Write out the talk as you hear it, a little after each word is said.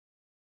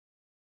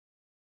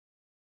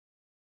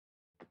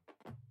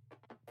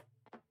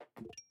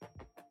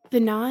The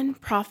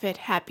Nonprofit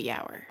Happy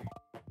Hour,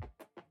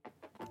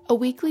 a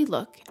weekly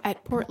look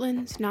at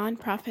Portland's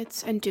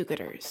nonprofits and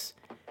do-gooders,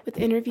 with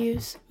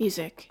interviews,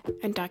 music,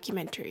 and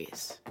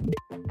documentaries.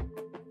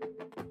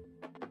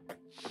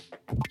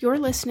 You're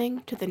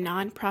listening to the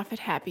Nonprofit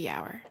Happy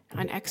Hour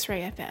on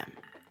X-Ray FM,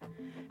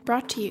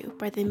 brought to you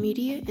by the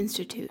Media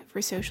Institute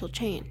for Social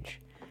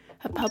Change,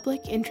 a public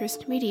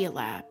interest media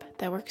lab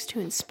that works to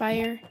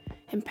inspire,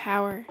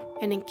 empower,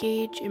 and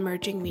engage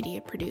emerging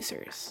media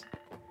producers.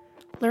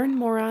 Learn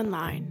more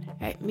online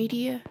at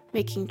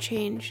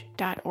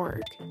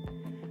mediamakingchange.org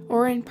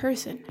or in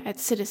person at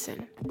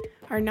Citizen,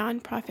 our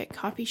nonprofit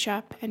coffee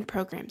shop and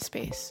program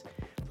space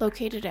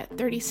located at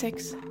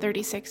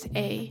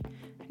 3636A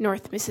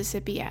North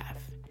Mississippi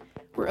Ave.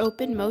 We're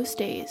open most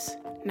days,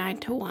 9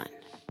 to 1.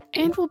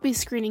 And we'll be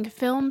screening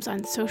films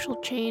on social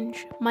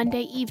change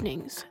Monday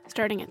evenings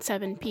starting at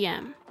 7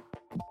 p.m.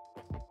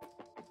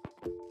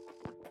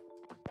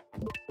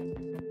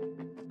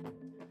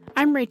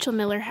 I'm Rachel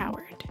Miller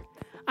Howard.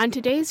 On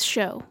today's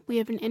show, we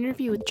have an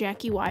interview with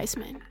Jackie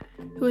Wiseman,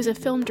 who is a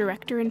film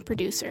director and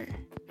producer,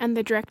 and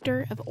the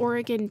director of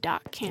Oregon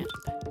Doc Camp.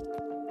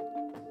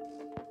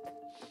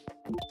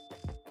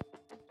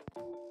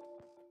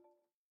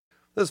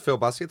 This is Phil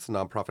Bussey. It's the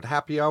Nonprofit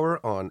Happy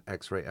Hour on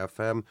X-Ray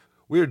FM.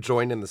 We are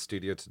joined in the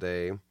studio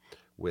today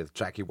with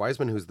Jackie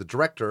Wiseman, who's the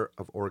director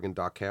of Oregon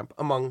Doc Camp,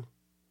 among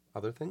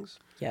other things.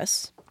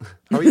 Yes.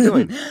 How are you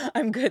doing?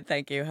 I'm good,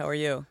 thank you. How are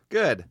you?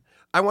 Good.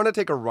 I want to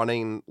take a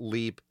running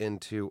leap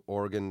into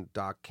Oregon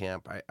Doc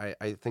Camp.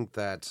 I think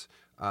that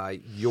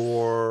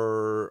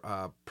your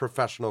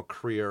professional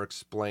career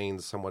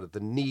explains somewhat of the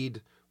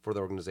need for the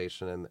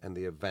organization and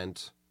the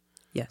event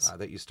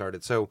that you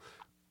started. So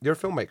you're a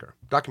filmmaker,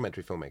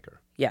 documentary filmmaker.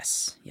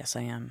 Yes,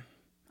 I am.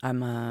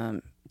 I'm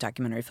a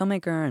documentary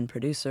filmmaker and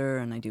producer,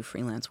 and I do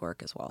freelance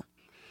work as well.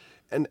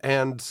 And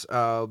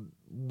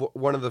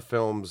one of the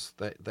films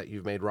that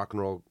you've made, Rock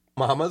and Roll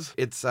Mamas,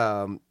 it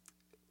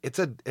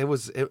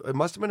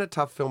must have been a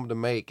tough film to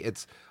make.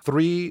 It's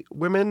three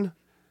women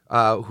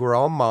who are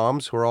all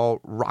moms, who are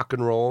all rock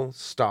and roll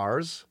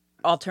stars.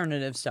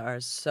 Alternative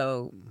stars.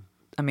 So,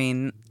 I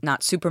mean,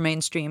 not super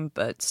mainstream,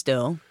 but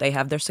still, they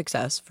have their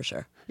success for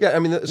sure. Yeah, I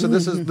mean, so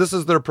this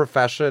is their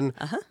profession,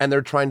 and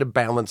they're trying to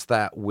balance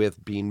that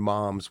with being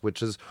moms,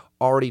 which is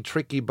already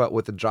tricky, but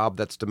with a job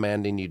that's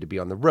demanding you to be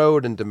on the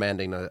road and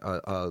demanding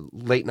a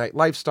late night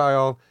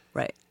lifestyle.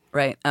 Right.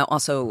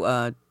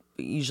 Also,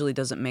 usually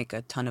doesn't make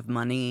a ton of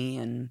money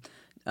and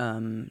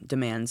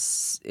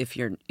demands if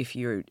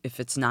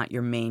it's not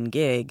your main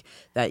gig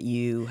that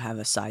you have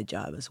a side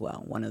job as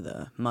well. One of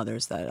the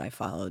mothers that I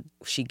followed,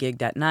 she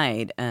gigged at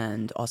night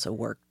and also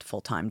worked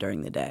full time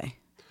during the day.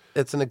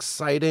 It's an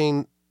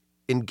exciting,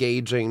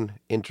 engaging,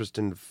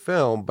 interesting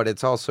film, but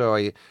it's also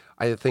I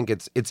think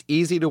it's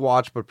easy to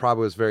watch, but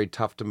probably was very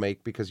tough to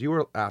make because you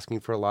were asking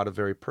for a lot of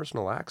very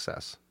personal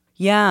access.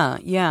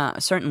 Yeah,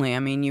 certainly. I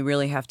mean, you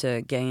really have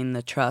to gain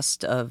the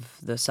trust of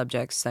the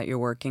subjects that you're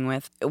working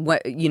with.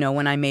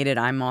 When I made it,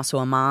 I'm also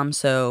a mom,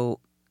 so,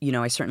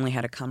 I certainly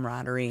had a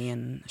camaraderie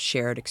and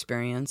shared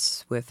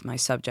experience with my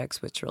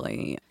subjects, which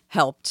really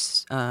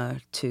helped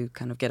to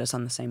kind of get us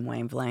on the same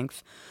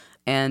wavelength.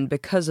 And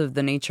because of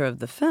the nature of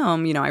the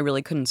film, I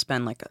really couldn't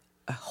spend like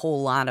a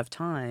whole lot of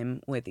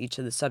time with each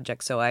of the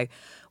subjects, so I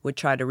would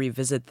try to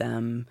revisit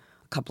them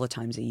a couple of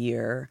times a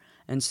year.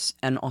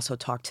 And also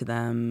talk to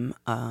them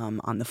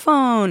on the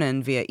phone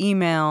and via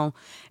email,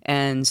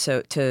 and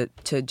so to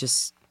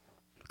just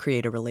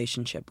create a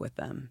relationship with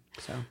them.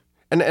 So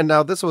and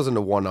now this wasn't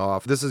a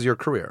one-off. This is your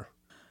career.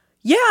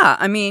 Yeah,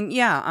 I mean,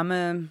 I'm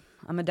a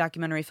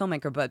documentary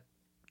filmmaker, but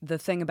the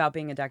thing about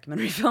being a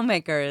documentary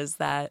filmmaker is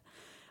that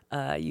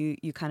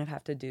you kind of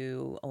have to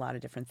do a lot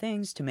of different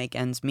things to make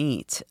ends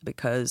meet,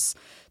 because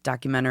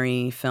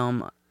documentary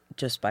film,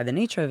 just by the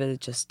nature of it,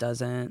 just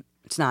doesn't.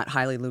 It's not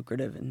highly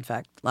lucrative. In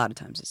fact, a lot of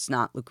times it's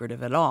not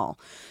lucrative at all.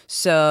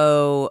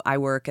 So I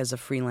work as a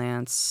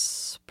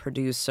freelance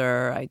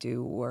producer. I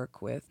do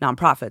work with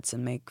nonprofits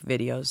and make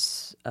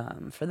videos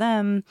for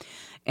them.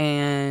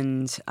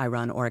 And I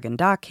run Oregon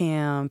Doc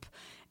Camp.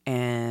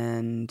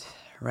 And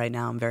right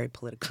now I'm very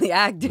politically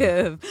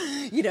active.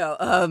 I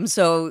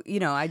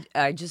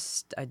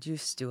just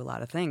do a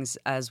lot of things,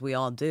 as we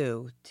all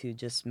do, to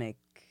just make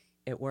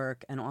it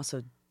work. And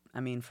also,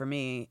 I mean, for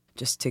me,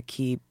 just to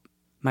keep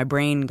my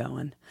brain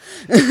going.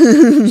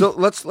 So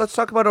let's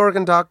talk about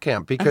Oregon Doc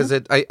Camp, because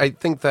I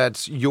think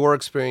that your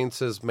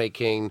experiences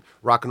making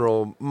Rock and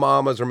Roll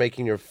Mamas or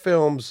making your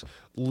films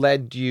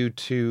led you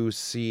to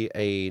see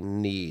a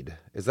need.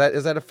 Is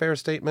that a fair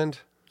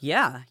statement?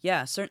 Yeah,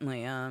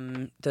 certainly.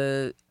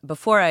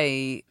 Before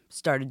I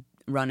started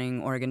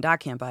running Oregon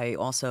Doc Camp, I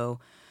also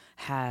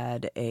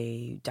had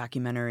a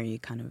documentary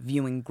kind of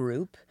viewing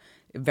group,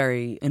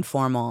 very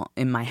informal,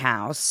 in my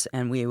house,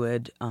 and we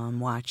would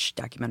watch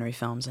documentary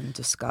films and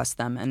discuss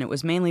them. And it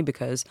was mainly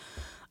because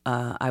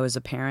I was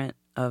a parent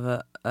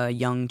of a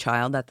young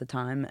child at the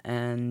time,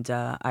 and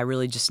I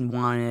really just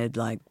wanted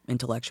like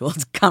intellectual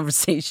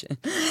conversation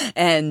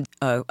and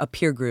a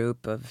peer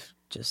group of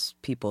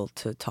just people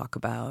to talk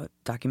about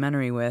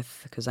documentary with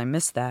because I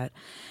missed that.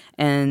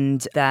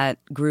 And that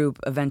group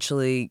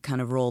eventually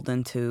kind of rolled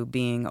into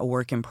being a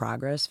work in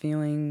progress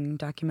viewing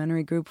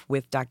documentary group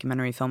with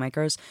documentary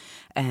filmmakers.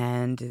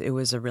 And it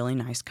was a really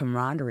nice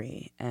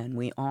camaraderie. And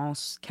we all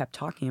kept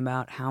talking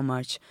about how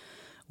much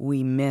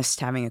we missed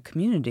having a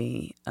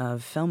community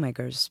of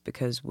filmmakers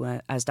because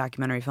as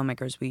documentary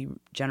filmmakers, we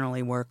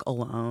generally work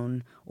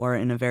alone or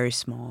in a very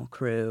small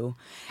crew.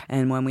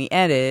 And when we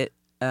edit,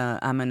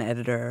 I'm an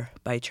editor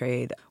by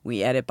trade.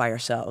 We edit by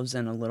ourselves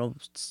in a little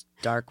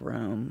dark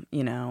room,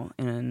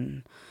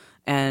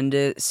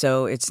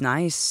 so it's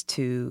nice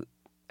to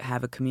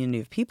have a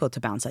community of people to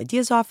bounce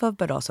ideas off of,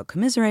 but also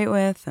commiserate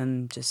with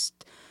and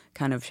just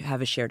kind of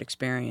have a shared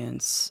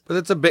experience.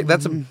 But that's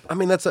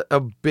a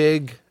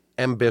big,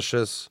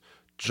 ambitious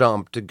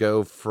jump to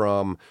go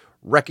from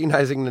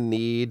recognizing the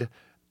need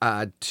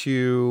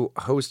to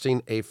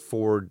hosting a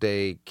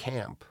 4-day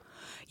camp.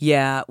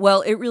 Yeah,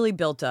 well, it really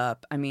built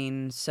up. I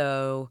mean,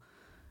 so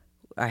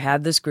I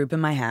had this group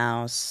in my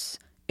house.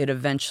 It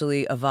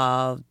eventually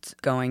evolved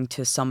going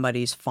to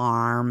somebody's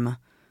farm,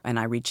 and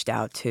I reached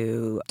out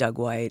to Doug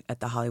White at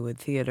the Hollywood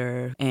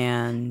Theater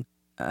and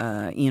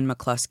Ian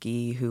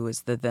McCluskey, who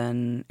was the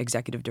then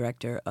executive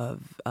director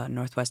of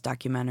Northwest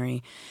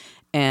Documentary,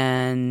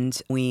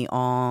 and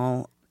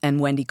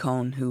Wendy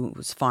Cohn,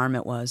 whose farm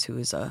it was, who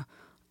was a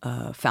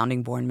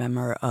founding board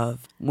member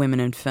of Women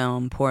in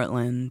Film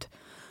Portland,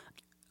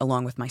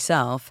 along with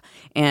myself,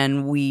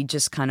 and we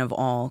just kind of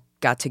all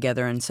got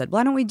together and said,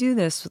 why don't we do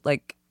this,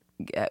 like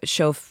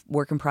show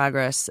work in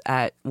progress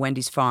at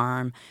Wendy's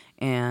farm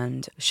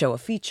and show a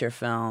feature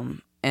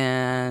film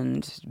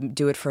and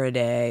do it for a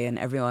day, and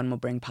everyone will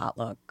bring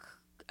potluck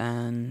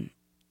and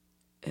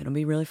it'll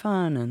be really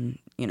fun, and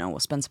we'll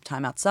spend some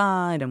time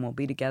outside and we'll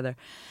be together.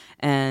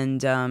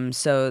 And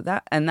so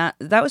that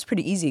was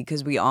pretty easy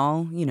because we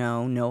all,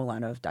 know a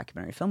lot of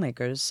documentary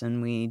filmmakers,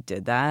 and we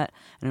did that,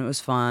 and it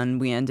was fun.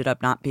 We ended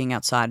up not being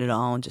outside at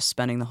all and just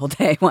spending the whole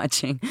day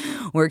watching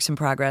works in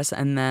progress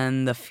and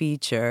then the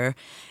feature.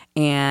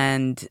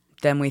 And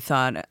then we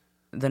thought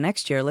the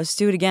next year, let's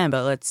do it again,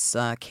 but let's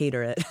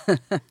cater it.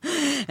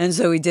 And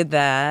so we did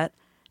that,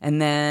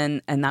 and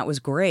that was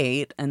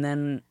great. And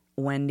then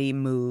Wendy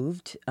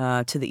moved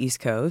to the East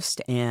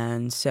Coast,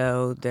 and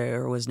so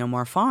there was no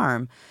more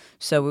farm.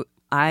 So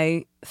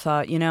I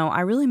thought,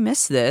 I really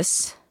miss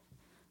this.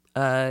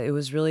 It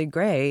was really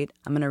great.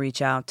 I'm going to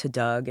reach out to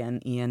Doug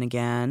and Ian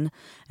again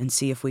and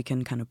see if we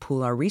can kind of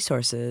pool our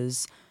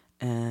resources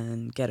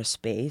and get a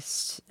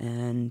space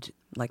and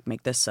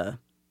make this a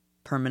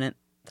permanent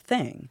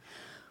thing.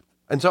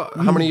 And so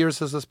how many years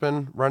has this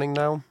been running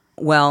now?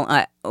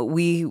 Well,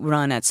 we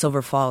run at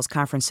Silver Falls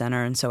Conference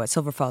Center, and so at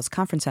Silver Falls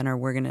Conference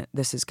Center,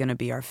 this is going to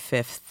be our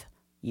 5th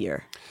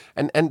year.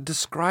 And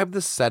describe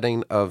the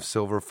setting of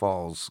Silver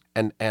Falls.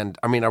 And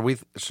I mean,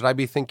 should I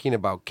be thinking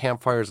about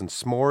campfires and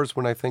s'mores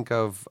when I think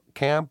of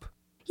camp?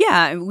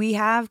 Yeah, we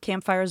have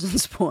campfires and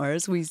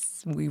s'mores.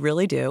 We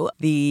really do.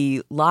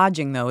 The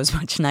lodging, though, is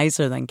much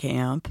nicer than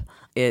camp.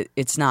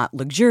 It's not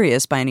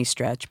luxurious by any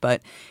stretch,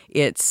 but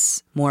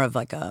it's more of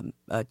like a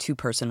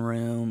 2-person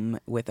room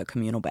with a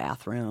communal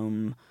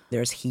bathroom.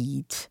 There's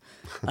heat.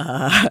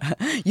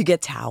 You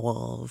get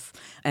towels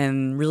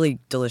and really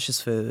delicious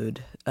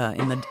food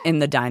in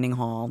the dining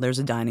hall. There's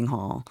a dining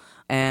hall.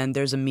 And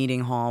there's a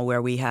meeting hall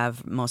where we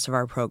have most of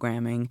our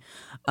programming.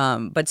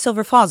 But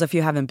Silver Falls, if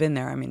you haven't been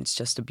there, I mean, it's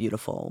just a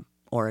beautiful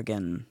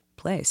Oregon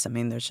place. I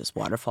mean, there's just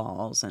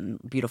waterfalls and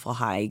beautiful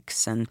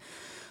hikes, and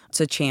it's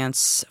a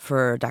chance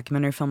for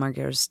documentary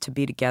filmmakers to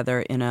be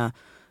together in a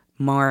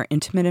more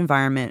intimate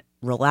environment,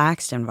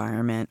 relaxed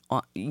environment.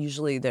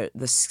 Usually the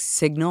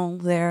signal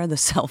there, the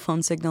cell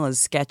phone signal, is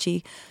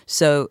sketchy.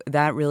 So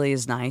that really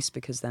is nice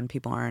because then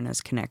people aren't as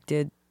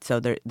connected.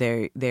 So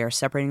they are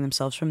separating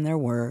themselves from their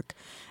work,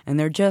 and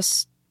they're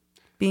just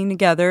being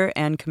together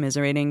and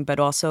commiserating, but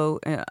also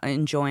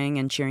enjoying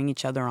and cheering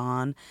each other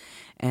on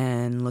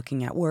and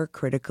looking at work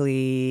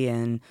critically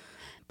and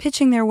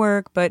pitching their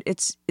work. But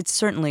it's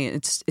certainly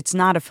it's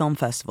not a film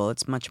festival.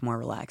 It's much more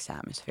relaxed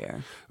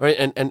atmosphere. Right,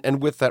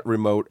 and with that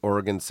remote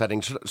Oregon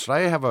setting, should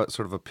I have a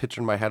sort of a picture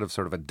in my head of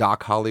sort of a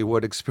Doc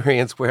Hollywood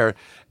experience where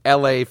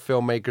LA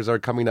filmmakers are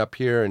coming up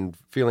here and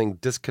feeling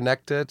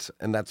disconnected,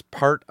 and that's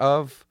part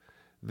of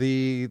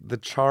the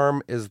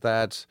charm, is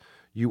that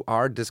you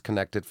are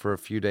disconnected for a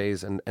few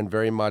days and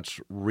very much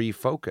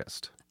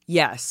refocused.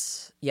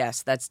 Yes,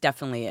 that's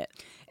definitely it.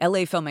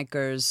 LA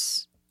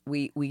filmmakers,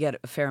 we get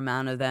a fair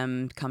amount of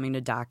them coming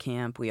to Doc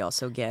Camp. We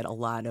also get a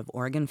lot of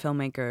Oregon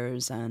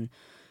filmmakers and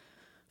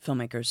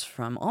filmmakers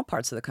from all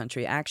parts of the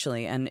country,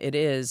 actually. And it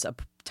is a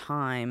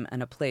time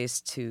and a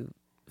place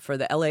for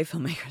the LA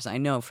filmmakers, I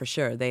know for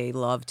sure, they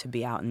love to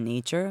be out in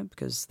nature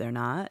because they're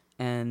not.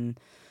 And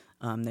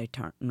they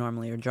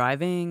normally are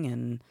driving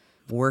and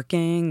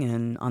working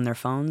and on their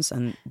phones,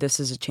 and this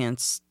is a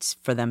chance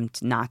for them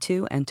not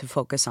to, and to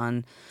focus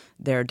on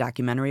their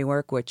documentary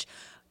work,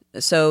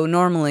 so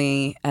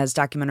normally as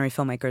documentary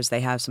filmmakers,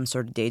 they have some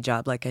sort of day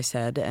job, like I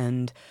said,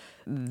 and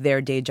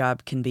their day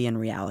job can be in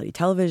reality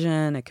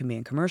television, it can be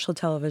in commercial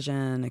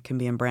television, it can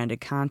be in branded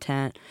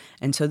content.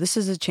 And so this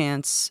is a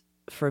chance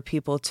for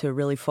people to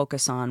really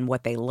focus on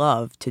what they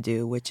love to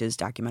do, which is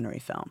documentary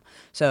film.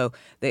 So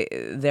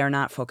they're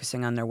not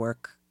focusing on their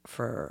work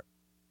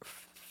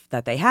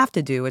that they have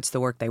to do. It's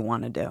the work they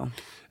want to do.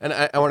 And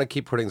I want to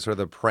keep putting sort of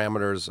the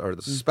parameters or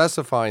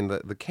specifying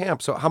the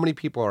camp. So how many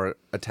people are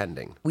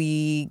attending?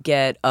 We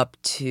get up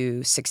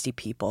to 60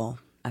 people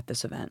at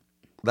this event.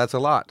 That's a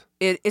lot.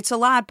 It's a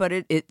lot, but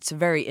it's a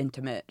very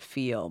intimate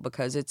feel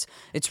because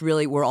it's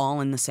really, we're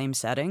all in the same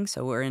setting.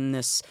 So we're in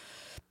this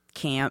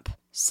camp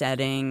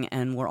setting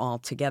and we're all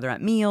together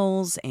at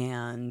meals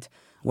and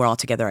we're all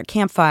together at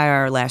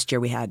campfire. Last year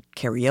we had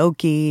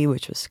karaoke,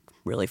 which was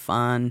really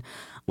fun.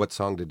 What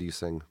song did you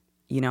sing?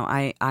 You know,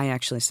 I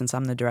actually, since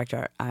I'm the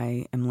director,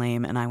 I am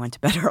lame and I went to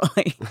bed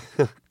early.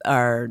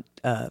 Our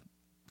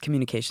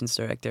communications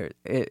director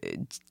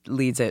it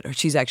leads it.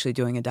 She's actually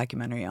doing a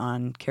documentary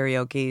on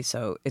karaoke,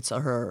 so it's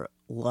her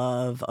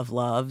love of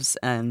loves,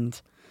 and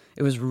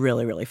it was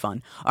really, really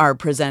fun. Our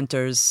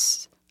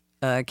presenters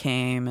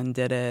came and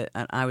did it,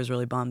 and I was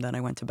really bummed that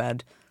I went to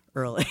bed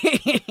early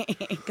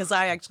because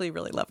I actually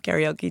really love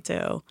karaoke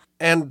too.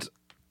 And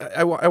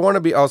I want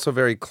to be also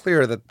very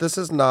clear that this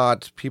is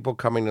not people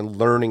coming and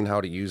learning how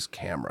to use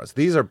cameras.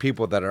 These are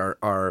people that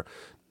are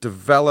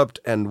developed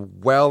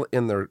and well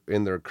in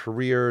their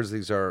careers.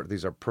 These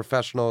are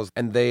professionals,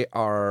 and they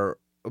are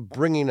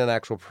bringing an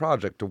actual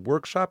project to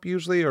workshop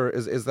usually, or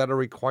is that a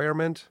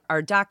requirement?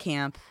 Our doc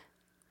camp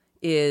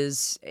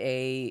is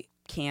a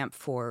camp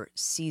for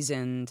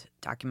seasoned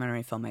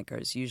documentary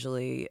filmmakers.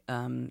 Usually,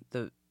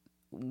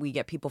 we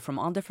get people from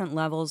all different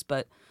levels,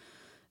 but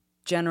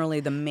generally,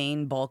 the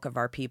main bulk of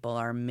our people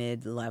are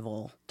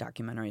mid-level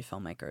documentary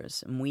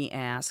filmmakers. And we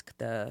ask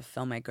the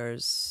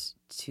filmmakers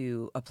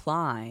to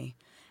apply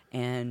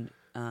and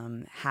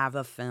have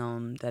a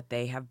film that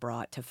they have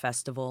brought to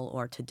festival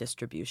or to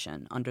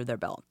distribution under their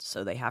belt.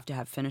 So they have to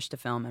have finished a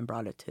film and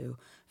brought it to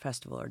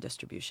festival or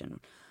distribution.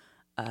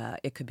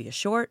 It could be a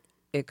short,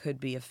 it could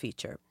be a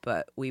feature,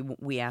 but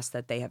we ask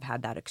that they have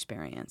had that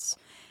experience.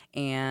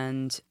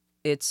 And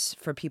it's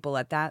for people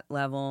at that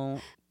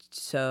level,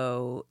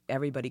 so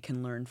everybody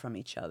can learn from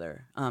each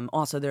other.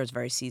 Also, there's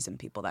very seasoned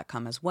people that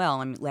come as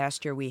well. I mean,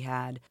 last year we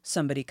had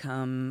somebody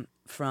come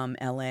from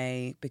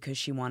LA because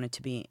she wanted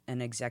to be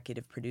an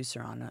executive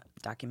producer on a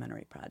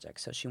documentary project.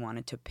 So she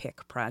wanted to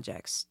pick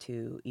projects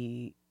to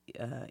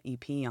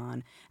EP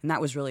on. And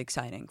that was really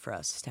exciting for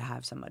us to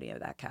have somebody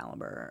of that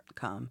caliber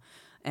come.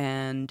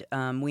 And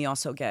we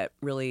also get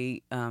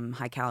really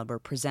high caliber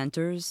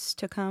presenters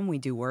to come. We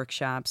do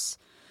workshops.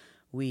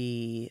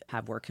 We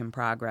have work in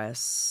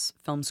progress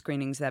film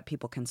screenings that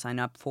people can sign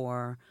up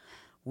for.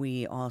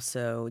 We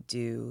also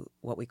do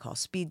what we call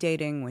speed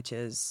dating, which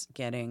is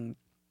getting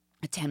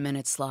a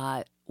 10-minute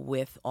slot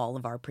with all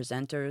of our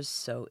presenters.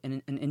 So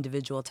in an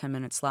individual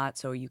 10-minute slot,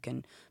 so you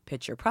can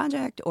pitch your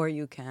project or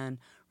you can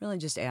really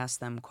just ask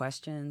them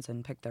questions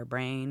and pick their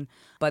brain.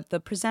 But the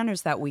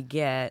presenters that we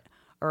get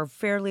are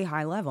fairly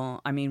high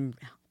level. I mean,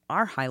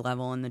 are high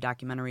level in the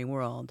documentary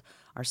world.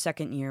 Our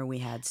second year, we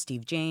had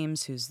Steve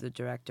James, who's the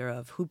director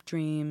of Hoop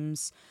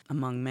Dreams,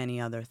 among many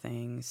other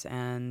things.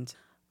 And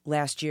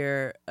last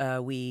year,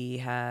 we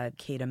had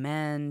Kate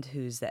Amend,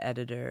 who's the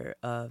editor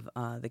of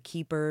The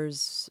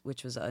Keepers,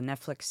 which was a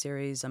Netflix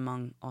series,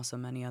 among also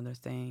many other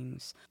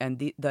things.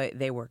 And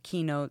they were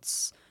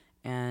keynotes.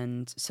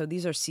 And so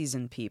these are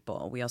seasoned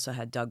people. We also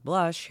had Doug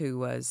Blush, who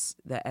was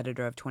the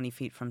editor of 20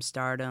 Feet from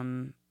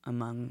Stardom,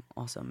 among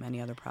also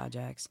many other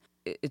projects.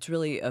 It's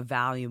really a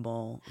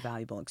valuable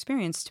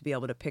experience to be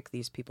able to pick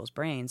these people's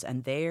brains.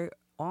 And they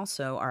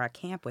also are at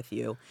camp with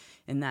you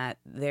in that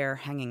they're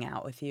hanging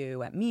out with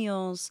you at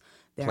meals.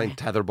 They're playing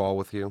tetherball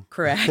with you.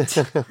 Correct.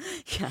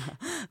 Yeah.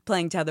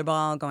 Playing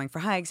tetherball, going for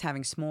hikes,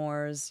 having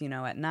s'mores,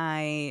 at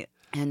night.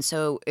 And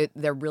so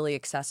they're really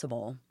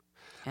accessible.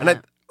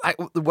 And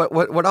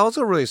what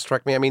also really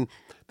struck me, I mean,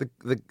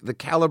 the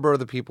caliber of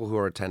the people who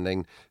are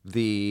attending,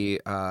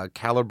 the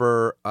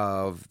caliber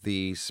of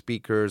the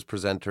speakers,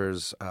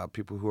 presenters,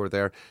 people who are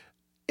there,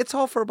 it's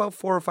all for about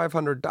 $400 or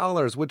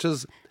 $500, which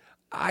is,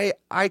 I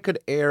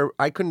couldn't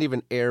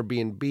even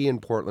Airbnb in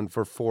Portland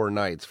for 4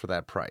 nights for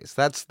that price.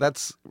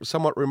 That's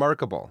somewhat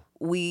remarkable.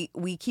 We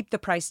keep the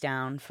price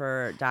down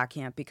for Doc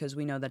Camp because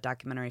we know that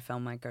documentary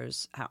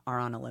filmmakers are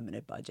on a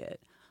limited budget,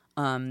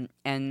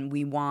 and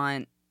we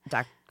want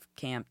Doc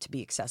Camp to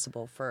be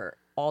accessible for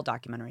all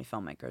documentary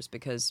filmmakers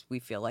because we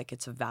feel like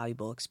it's a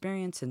valuable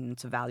experience and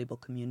it's a valuable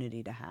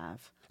community to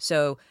have.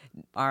 So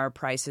our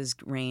prices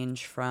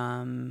range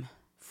from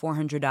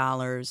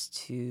 $400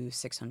 to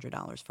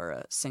 $600 for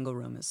a single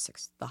room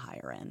is the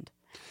higher end.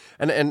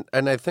 And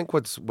I think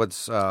what's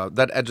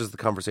that edges the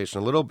conversation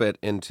a little bit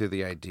into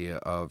the idea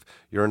of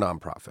you're a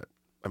nonprofit.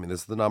 I mean,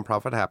 this is the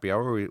Nonprofit Happy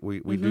Hour.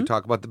 We do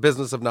talk about the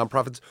business of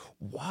nonprofits.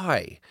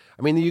 Why?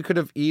 I mean, you could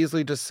have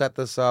easily just set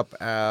this up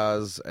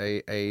as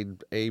a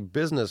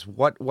business.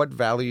 What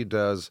value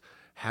does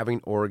having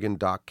Oregon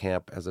Doc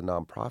Camp as a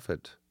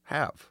nonprofit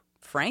have?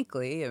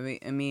 Frankly,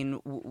 I mean,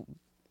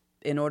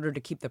 in order to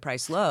keep the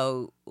price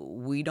low,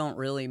 we don't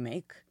really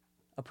make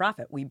a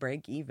profit. We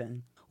break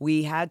even.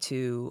 We had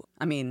to,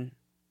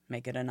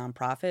 make it a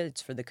nonprofit.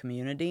 It's for the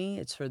community.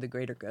 It's for the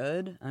greater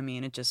good.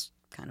 It just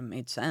kind of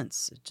made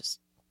sense. It just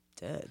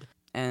did.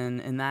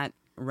 And in that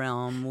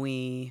realm,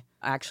 we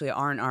actually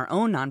aren't our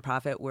own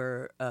nonprofit.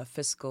 We're a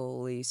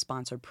fiscally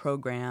sponsored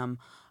program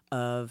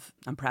of,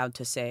 I'm proud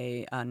to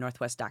say,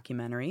 Northwest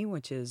Documentary,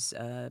 which is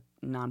a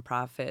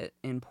nonprofit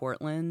in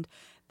Portland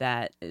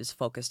that is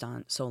focused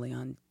solely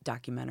on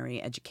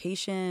documentary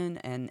education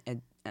and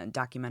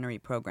documentary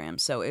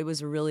programs. So it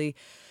was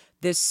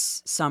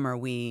this summer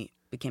we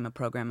became a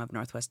program of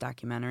Northwest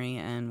Documentary,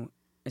 and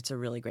it's a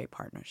really great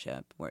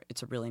partnership where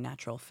it's a really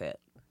natural fit.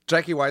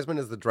 Jackie Wiseman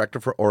is the director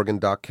for Oregon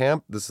Doc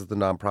Camp. This is the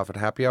Nonprofit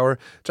Happy Hour.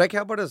 Jackie,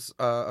 how about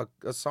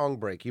a song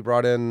break? You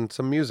brought in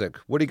some music.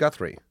 Woody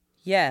Guthrie.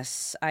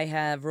 Yes, I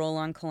have Roll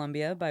on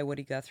Columbia by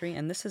Woody Guthrie,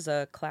 and this is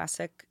a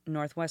classic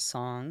Northwest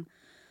song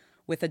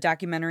with a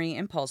documentary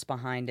impulse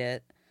behind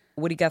it.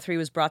 Woody Guthrie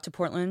was brought to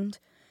Portland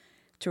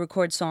to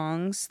record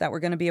songs that were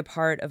going to be a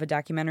part of a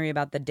documentary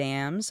about the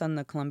dams on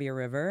the Columbia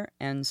River,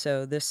 and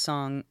so this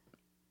song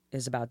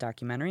is about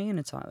documentary, and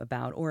it's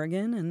about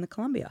Oregon and the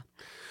Columbia.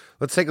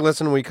 Let's take a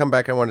listen. When we come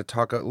back, I want to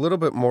talk a little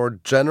bit more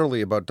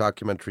generally about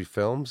documentary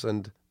films,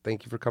 and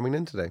thank you for coming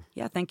in today.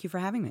 Yeah, thank you for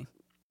having me.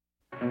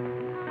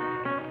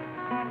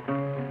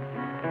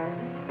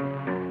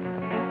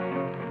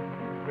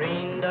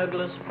 Green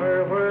Douglas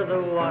fir where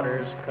the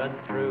waters cut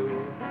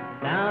through,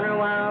 down her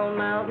wild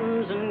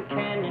mountains and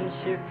canyons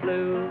she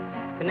flew,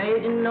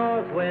 Canadian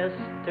Northwest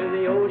to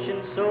the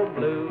ocean so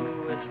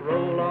blue. It's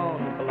roll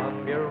on,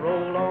 Columbia,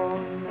 roll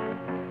on.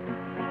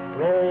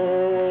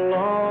 Roll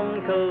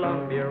on,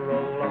 Columbia,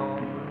 roll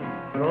on.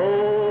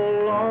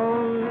 Roll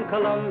on,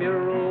 Columbia,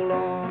 roll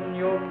on.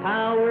 Your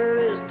power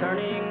is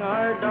turning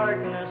our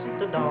darkness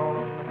to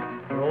dawn.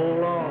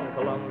 Roll on,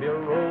 Columbia,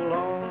 roll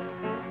on.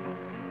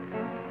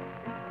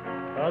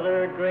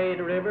 Other great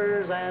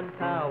rivers add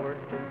power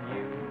to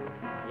you,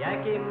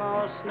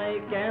 Yakima,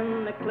 Snake,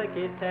 and the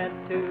Clicky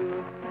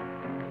Tattoo,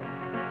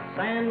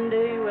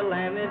 Sandy,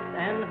 Willamette,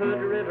 and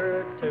Hood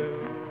River,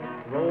 too.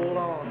 Roll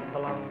on,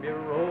 Columbia,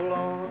 roll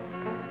on.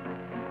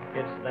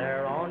 It's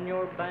there on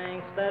your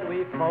banks that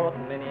we fought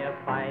many a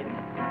fight,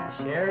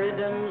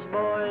 Sheridan's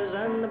boys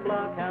and the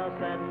blockhouse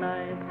at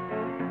night.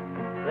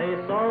 They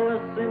saw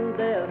us in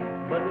death,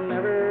 but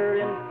never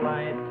in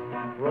flight.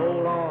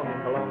 Roll on,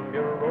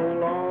 Columbia,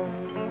 roll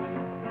on.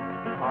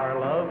 Our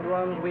loved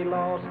ones we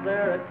lost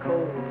there at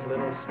Cole's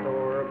little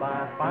store,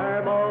 by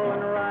fireball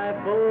and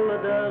rifle,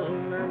 a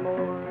dozen or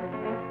more.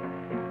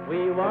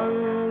 We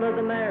won by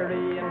the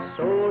Mary and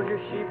soldier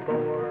she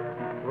bore.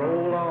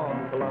 Roll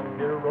on,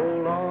 Columbia,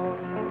 roll on.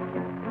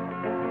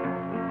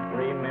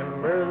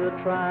 Remember the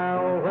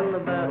trial when the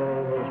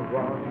battle was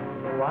won,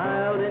 the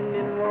wild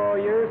Indian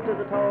warriors to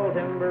the tall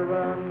timber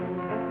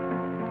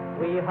run.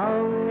 We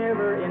hung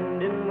every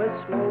Indian with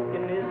smoke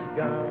in his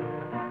gun.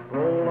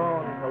 Roll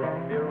on,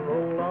 Columbia,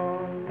 roll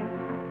on.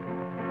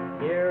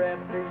 Year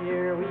after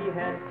year we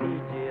had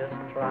tedious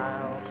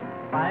trials,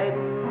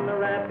 fighting the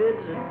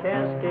rapids and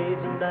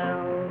cascades and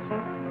downs.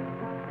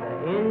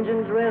 The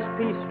Injuns rest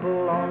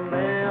peaceful on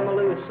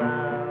Mammaloosa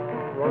Isle.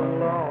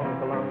 Roll on,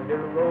 Columbia,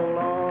 roll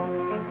on.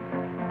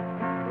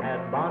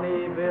 At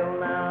Bonneville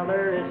now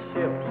there is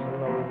ships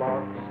and no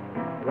locks.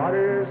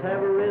 Waters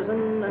have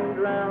arisen and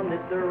drowned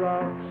at the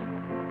rocks.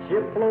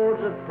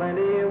 Shiploads of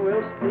plenty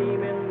will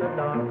steam in the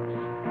docks.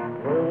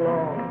 Roll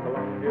on,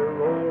 Columbia,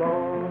 roll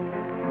on.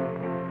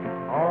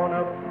 On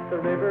up the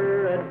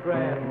river at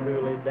Grand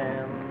Coulee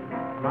Dam,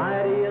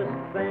 mightiest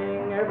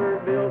thing ever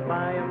built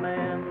by a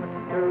man,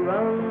 to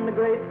run the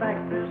great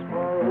factories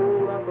for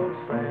old Uncle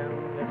Sam.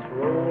 It's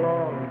roll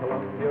on,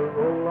 Columbia,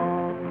 roll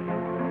on.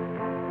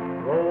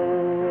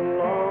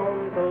 Roll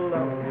on,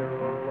 Columbia,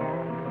 roll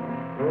on.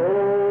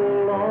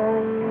 Roll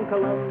on,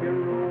 Columbia,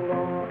 roll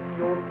on.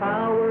 Your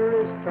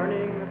power is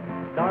turning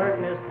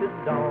darkness to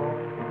dawn.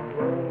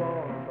 Roll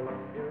on.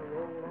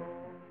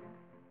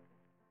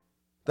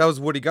 That was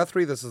Woody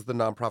Guthrie. This is the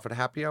Nonprofit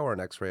Happy Hour on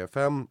X-Ray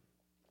FM.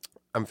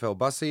 I'm Phil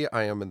Bussey.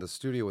 I am in the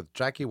studio with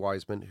Jackie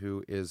Wiseman,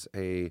 who is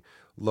a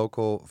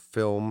local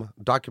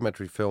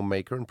documentary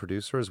filmmaker and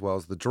producer, as well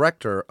as the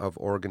director of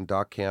Oregon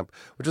Doc Camp,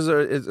 which is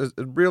a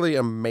really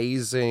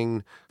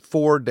amazing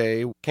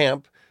 4-day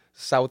camp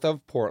south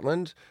of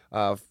Portland.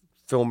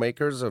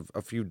 Filmmakers, of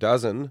a few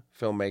dozen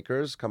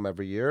filmmakers, come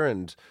every year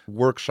and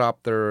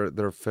workshop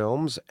their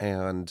films.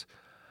 And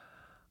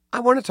I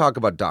want to talk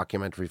about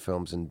documentary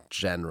films in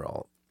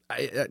general.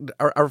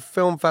 Our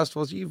film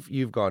festivals,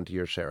 you've gone to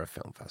your share of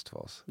film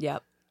festivals.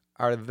 Yep.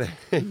 Are they?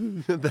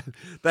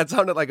 That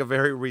sounded like a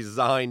very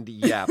resigned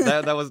yep.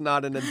 That was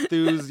not an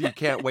enthused, you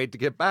can't wait to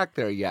get back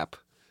there yep.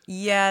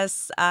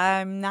 Yes,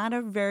 I'm not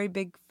a very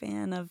big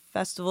fan of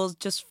festivals.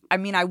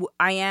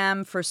 I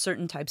am for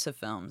certain types of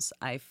films.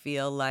 I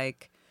feel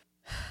like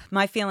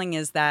my feeling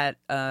is that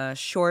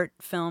short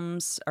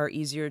films are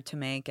easier to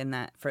make, and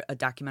that for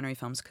documentary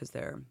films, because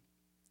they're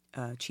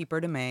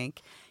cheaper to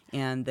make,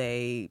 and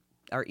they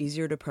are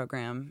easier to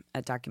program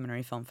at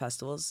documentary film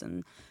festivals,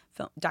 and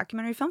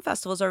documentary film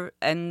festivals are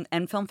and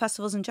film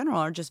festivals in general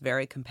are just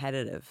very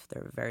competitive.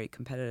 They're a very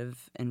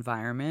competitive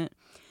environment,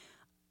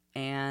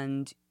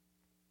 and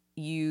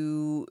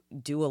you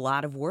do a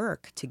lot of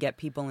work to get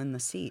people in the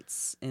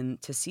seats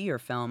and to see your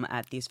film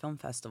at these film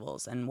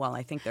festivals. And while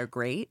I think they're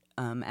great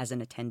as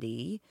an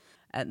attendee,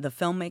 the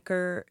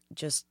filmmaker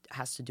just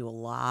has to do a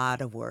lot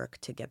of work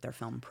to get their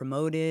film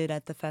promoted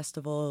at the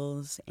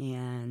festivals.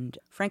 And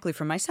frankly,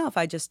 for myself,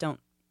 I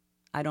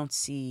don't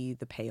see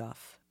the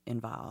payoff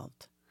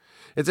involved.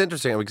 It's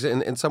interesting because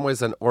in some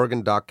ways, an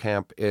Oregon Doc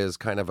Camp is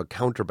kind of a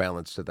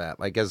counterbalance to that.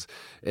 Like, as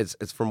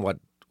it's from what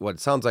it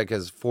sounds like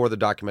is for the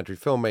documentary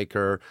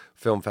filmmaker,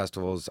 film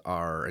festivals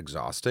are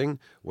exhausting,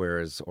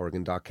 whereas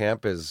Oregon Doc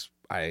Camp is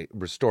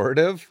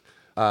restorative,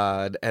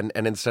 and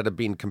instead of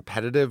being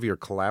competitive, you're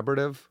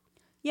collaborative.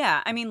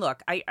 Yeah, I mean,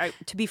 look, I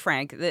to be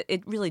frank,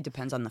 it really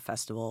depends on the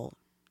festival.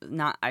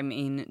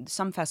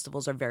 Some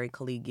festivals are very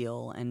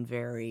collegial and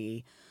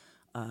very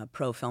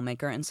pro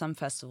filmmaker, and some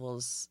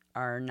festivals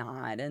are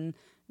not, and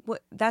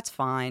that's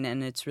fine.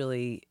 And it's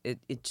really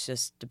it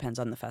just depends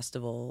on the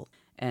festival.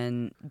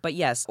 But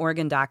yes,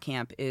 Oregon Doc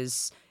Camp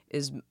is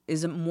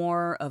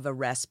more of a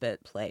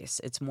respite place.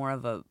 It's more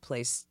of a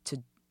place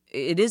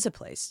it is a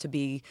place to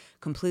be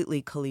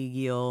completely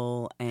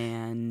collegial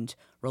and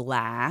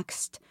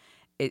relaxed.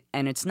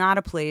 And it's not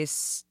a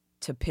place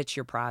to pitch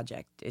your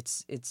project.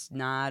 It's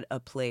not a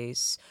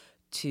place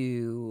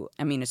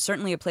it's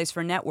certainly a place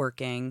for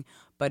networking,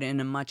 but in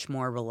a much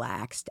more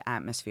relaxed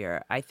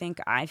atmosphere. I think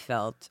I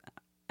felt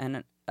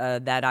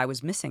that I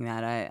was missing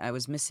that. I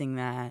was missing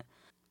that.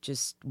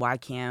 Just why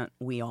can't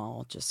we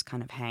all just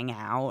kind of hang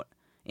out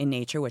in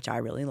nature, which I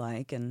really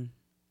like, and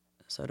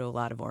so do a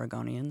lot of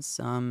Oregonians,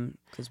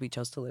 because we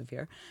chose to live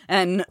here,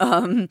 and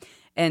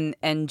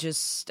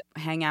just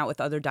hang out with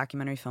other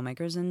documentary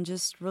filmmakers and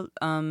just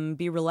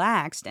be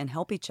relaxed and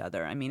help each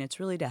other. I mean, it's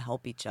really to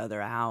help each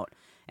other out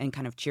and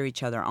kind of cheer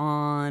each other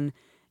on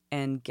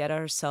and get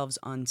ourselves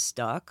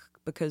unstuck,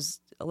 because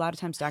a lot of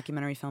times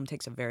documentary film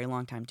takes a very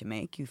long time to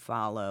make. You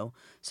follow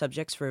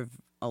subjects for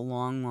a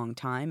long, long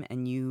time,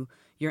 and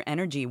your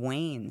energy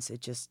wanes.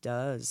 It just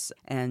does.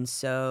 And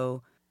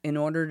so in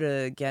order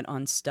to get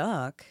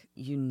unstuck,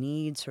 you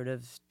need sort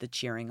of the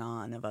cheering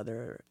on of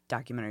other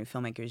documentary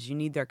filmmakers. You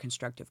need their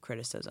constructive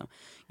criticism.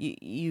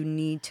 You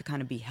need to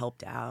kind of be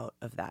helped out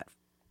of that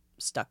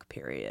stuck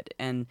period.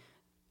 And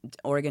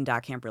Oregon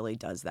Doc Camp really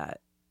does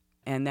that.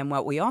 And then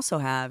what we also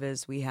have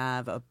is we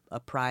have a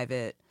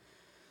private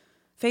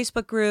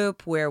Facebook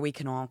group where we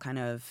can all kind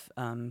of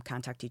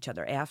contact each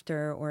other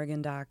after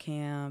Oregon Doc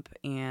Camp.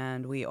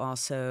 And we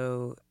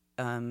also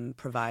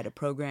provide a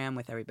program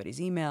with everybody's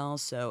emails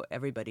so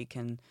everybody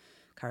can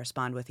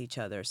correspond with each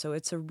other. So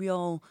it's a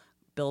real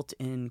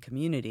built-in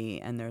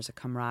community, and there's a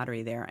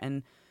camaraderie there.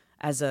 And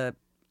as a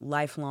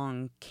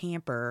lifelong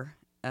camper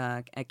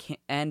and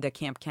a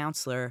camp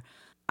counselor,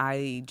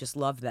 I just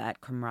love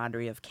that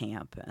camaraderie of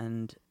camp.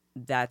 And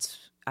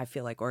I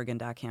feel like Oregon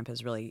Doc Camp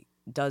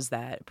does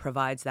that,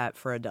 provides that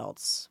for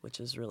adults,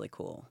 which is really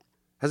cool.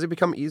 Has it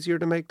become easier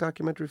to make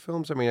documentary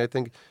films? I mean, I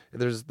think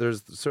there's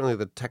certainly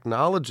the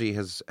technology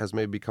has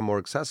maybe become more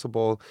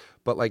accessible,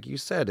 but like you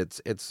said,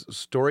 it's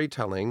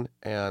storytelling,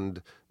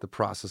 and the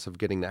process of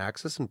getting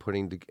access and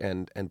putting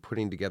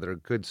together a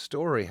good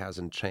story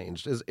hasn't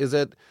changed. Is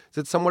it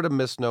somewhat a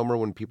misnomer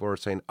when people are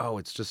saying, "Oh,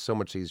 it's just so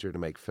much easier to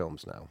make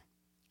films now"?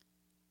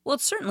 Well,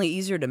 it's certainly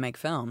easier to make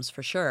films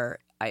for sure.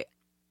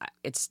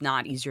 It's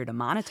not easier to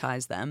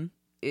monetize them.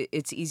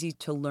 It's easy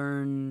to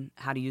learn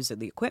how to use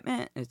the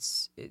equipment.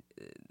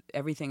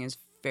 Everything is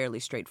fairly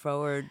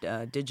straightforward.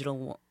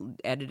 Digital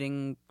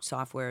editing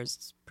software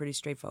is pretty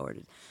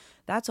straightforward.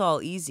 That's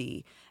all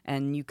easy,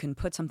 and you can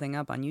put something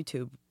up on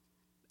YouTube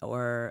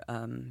or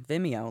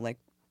Vimeo,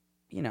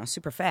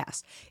 super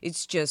fast.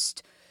 It's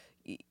just,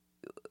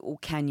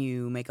 can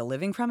you make a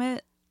living from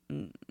it?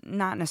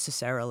 Not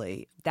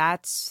necessarily.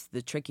 That's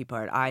the tricky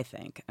part, I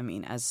think. I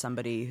mean, as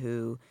somebody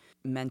who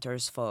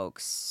mentors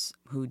folks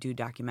who do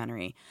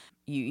documentary,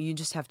 you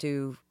just have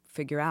to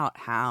figure out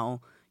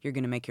how you're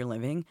going to make your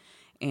living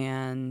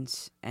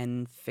and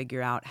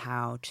figure out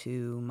how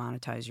to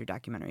monetize your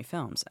documentary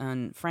films.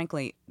 And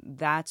frankly,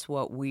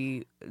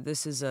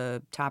 this is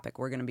a topic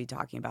we're going to be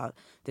talking about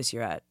this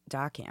year at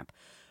Doc Camp,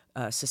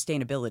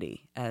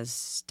 sustainability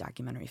as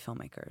documentary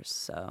filmmakers.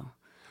 So,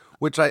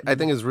 which I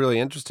think is really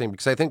interesting,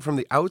 because I think from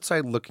the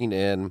outside looking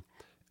in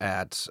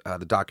at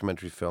the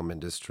documentary film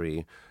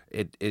industry,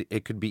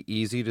 it could be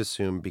easy to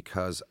assume,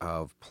 because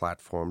of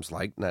platforms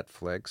like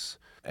Netflix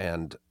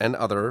and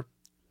other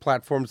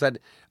platforms, that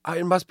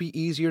it must be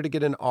easier to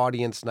get an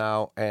audience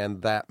now,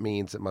 and that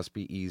means it must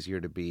be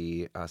easier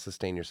to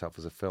sustain yourself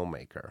as a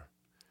filmmaker.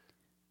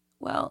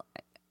 Well,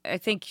 I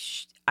think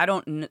I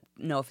don't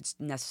know if it's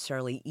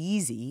necessarily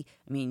easy.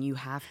 I mean, you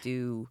have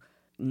to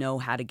know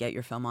how to get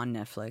your film on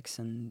Netflix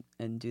and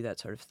do that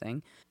sort of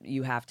thing.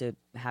 You have to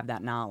have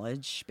that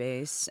knowledge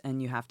base,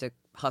 and you have to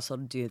hustle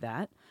to do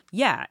that.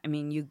 Yeah, I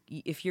mean,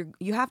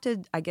 you have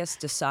to, I guess,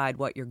 decide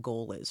what your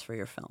goal is for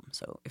your film.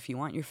 So if you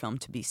want your film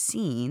to be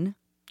seen,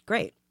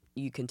 great.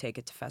 You can take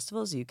it to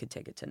festivals. You could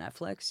take it to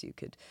Netflix. You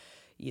could,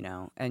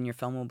 and your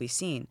film will be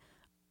seen.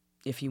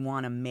 If you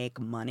want to make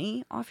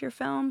money off your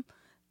film,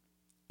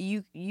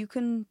 you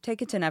can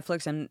take it to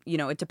Netflix, and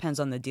it depends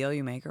on the deal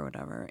you make or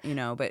whatever.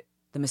 But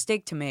the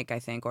mistake to make, I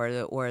think,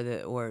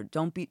 or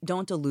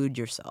don't delude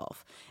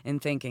yourself in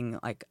thinking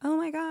like, oh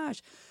my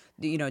gosh,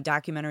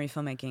 documentary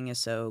filmmaking is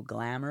so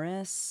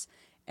glamorous,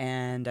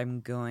 and I'm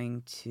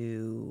going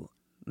to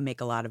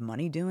make a lot of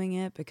money doing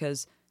it,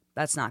 because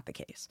that's not the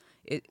case.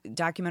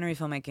 Documentary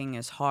filmmaking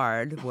is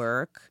hard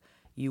work.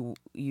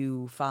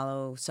 You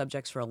follow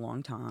subjects for a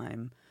long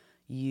time.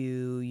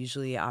 You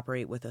usually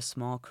operate with a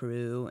small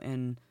crew,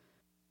 and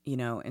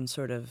and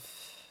sort of,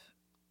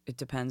 it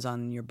depends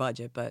on your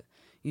budget, but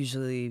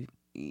usually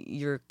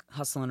you're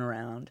hustling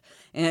around,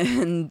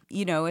 and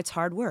it's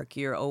hard work.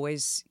 You're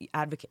always you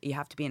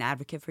have to be an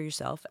advocate for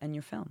yourself and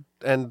your film.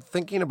 And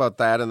thinking about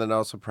that, and then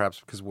also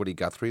perhaps because Woody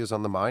Guthrie is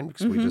on the mind,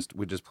 because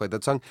we just played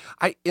that song.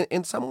 I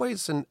in some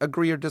ways, and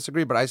agree or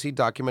disagree, but I see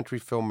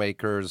documentary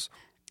filmmakers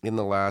in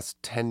the last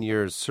 10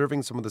 years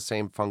serving some of the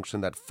same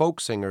function that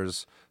folk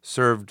singers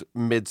served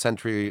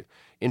mid-century,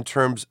 in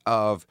terms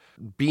of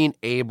being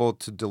able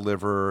to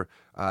deliver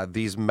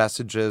these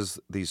messages,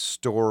 these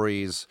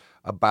stories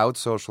about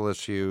social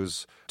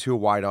issues to a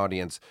wide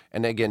audience.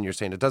 And again, you're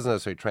saying it doesn't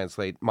necessarily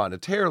translate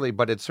monetarily,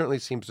 but it certainly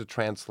seems to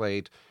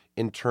translate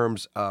in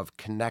terms of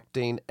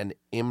connecting and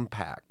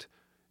impact.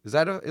 Is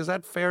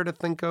that fair to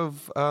think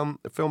of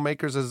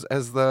filmmakers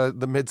as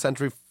the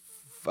mid-century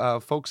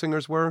folk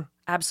singers were?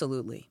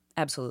 Absolutely.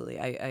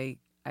 I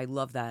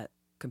love that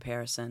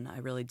comparison. I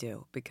really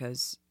do,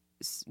 because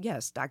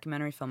yes,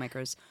 documentary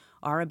filmmakers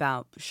are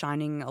about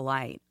shining a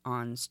light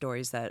on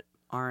stories that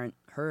aren't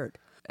heard,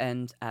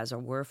 and as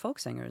were folk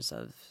singers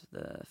of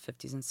the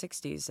 50s and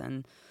 60s,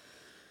 and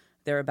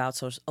they're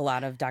about a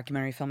lot of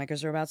documentary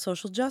filmmakers are about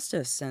social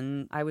justice.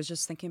 And I was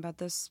just thinking about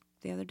this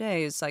the other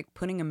day. It's like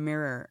putting a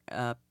mirror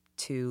up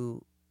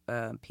to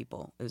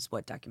people is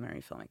what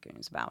documentary filmmaking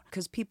is about,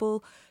 because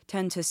people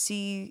tend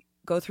to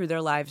go through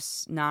their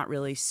lives not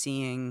really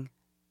seeing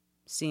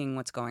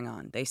what's going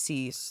on. They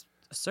see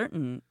a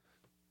certain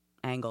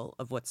angle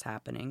of what's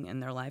happening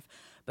in their life,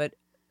 but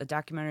a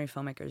documentary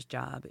filmmaker's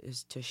job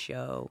is to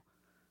show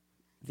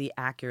the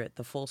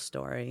full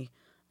story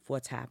of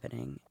what's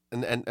happening.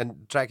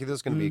 And Jackie, this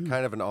is going to be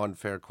kind of an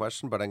unfair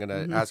question, but I'm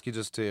going to ask you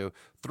just to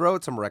throw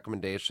out some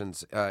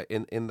recommendations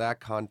in that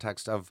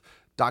context of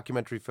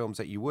documentary films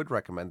that you would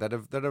recommend that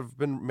have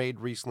been made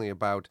recently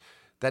about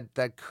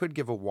that could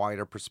give a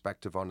wider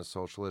perspective on a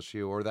social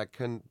issue, or that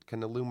can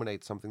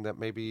illuminate something that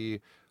maybe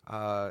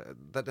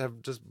that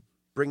have just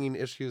bringing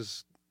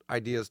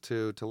ideas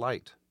to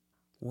light.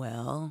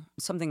 Well,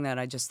 something that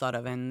I just thought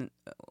of and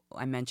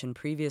I mentioned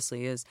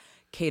previously is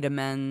Kate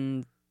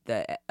Amend,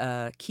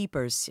 the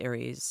Keepers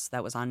series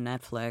that was on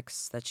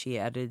Netflix that she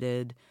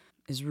edited,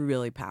 is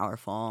really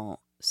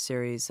powerful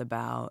series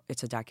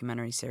it's a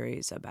documentary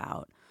series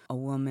about a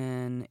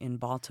woman in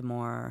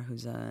Baltimore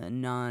who's a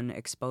nun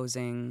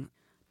exposing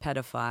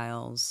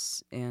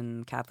pedophiles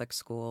in Catholic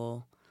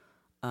school.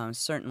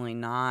 Certainly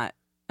not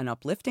an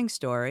uplifting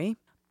story,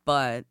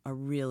 but a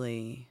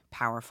really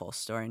powerful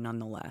story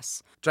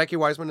nonetheless. Jackie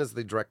Wiseman is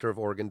the director of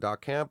Oregon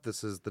Doc Camp.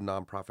 This is the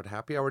nonprofit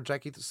Happy Hour.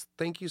 Jackie,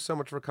 thank you so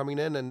much for coming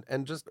in.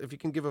 And just if you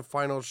can give a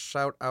final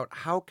shout out,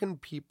 how can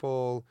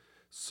people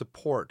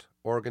support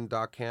Oregon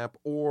Doc Camp?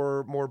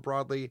 Or more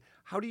broadly,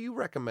 how do you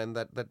recommend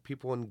that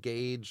people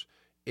engage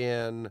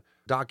in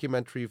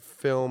documentary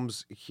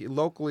films,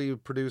 locally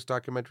produced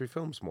documentary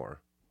films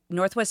more?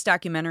 Northwest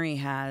Documentary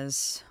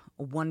has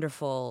a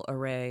wonderful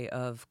array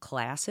of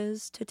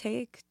classes to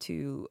take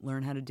to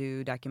learn how to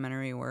do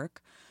documentary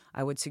work.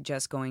 I would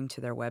suggest going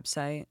to their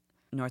website,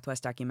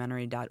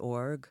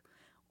 northwestdocumentary.org.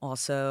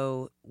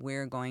 Also,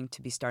 we're going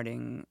to be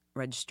starting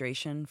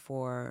registration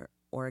for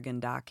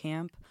Oregon Doc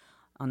Camp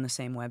on the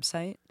same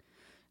website.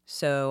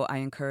 So I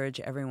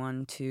encourage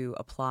everyone to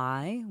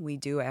apply. We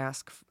do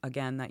ask,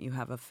 again, that you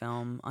have a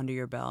film under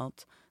your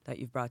belt that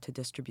you've brought to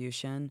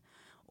distribution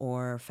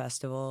or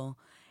festival,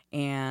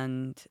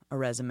 and a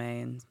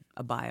resume and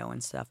a bio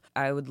and stuff.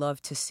 I would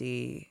love to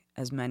see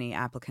as many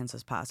applicants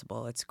as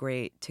possible. It's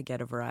great to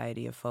get a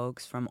variety of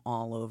folks from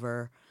all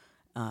over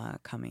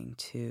coming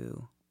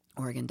to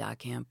Oregon Doc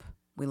Camp.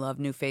 We love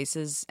new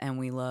faces, and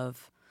we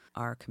love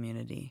our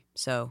community.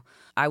 So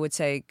I would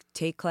say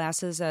take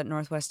classes at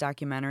Northwest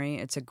Documentary.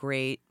 It's a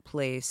great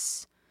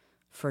place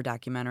for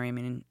documentary. I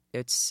mean,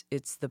 it's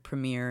the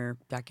premier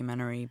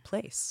documentary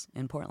place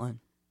in Portland.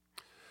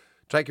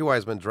 Jackie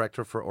Wiseman,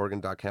 director for Oregon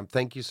Doc Camp.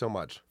 Thank you so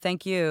much.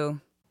 Thank you.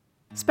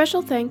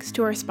 Special thanks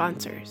to our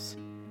sponsors,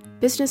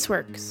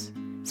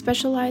 BusinessWorks,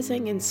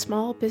 specializing in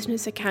small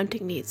business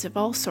accounting needs of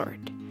all sort,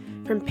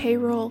 from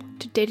payroll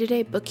to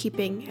day-to-day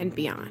bookkeeping and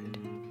beyond.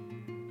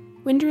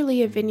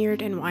 Winderlea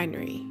Vineyard and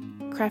Winery,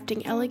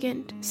 crafting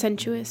elegant,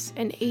 sensuous,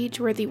 and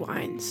age-worthy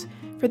wines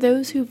for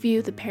those who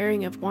view the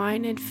pairing of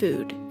wine and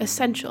food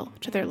essential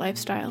to their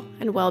lifestyle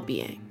and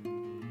well-being.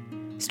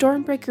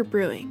 Stormbreaker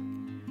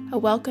Brewing, a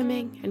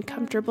welcoming and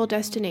comfortable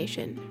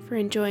destination for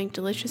enjoying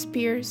delicious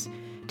beers,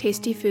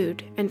 tasty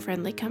food, and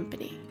friendly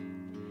company.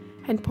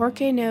 And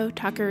Porque No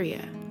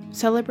Taqueria,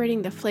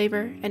 celebrating the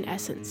flavor and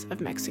essence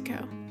of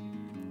Mexico.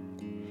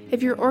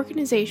 If your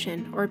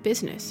organization or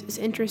business is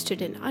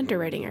interested in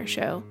underwriting our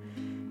show,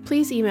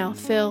 please email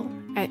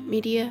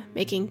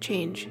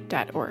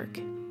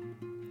phil@mediamakingchange.org.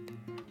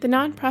 The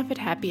Nonprofit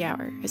Happy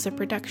Hour is a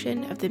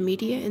production of the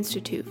Media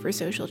Institute for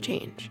Social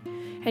Change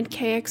and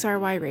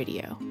KXRY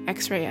Radio,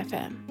 X-Ray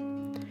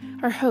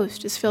FM. Our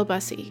host is Phil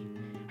Bussey.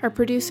 Our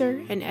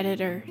producer and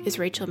editor is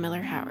Rachel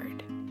Miller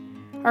Howard.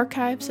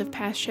 Archives of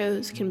past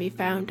shows can be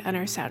found on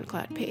our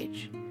SoundCloud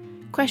page.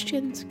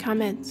 Questions,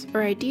 comments,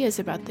 or ideas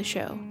about the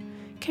show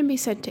can be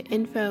sent to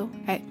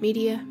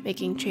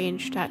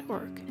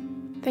info@mediamakingchange.org.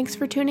 Thanks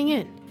for tuning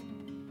in.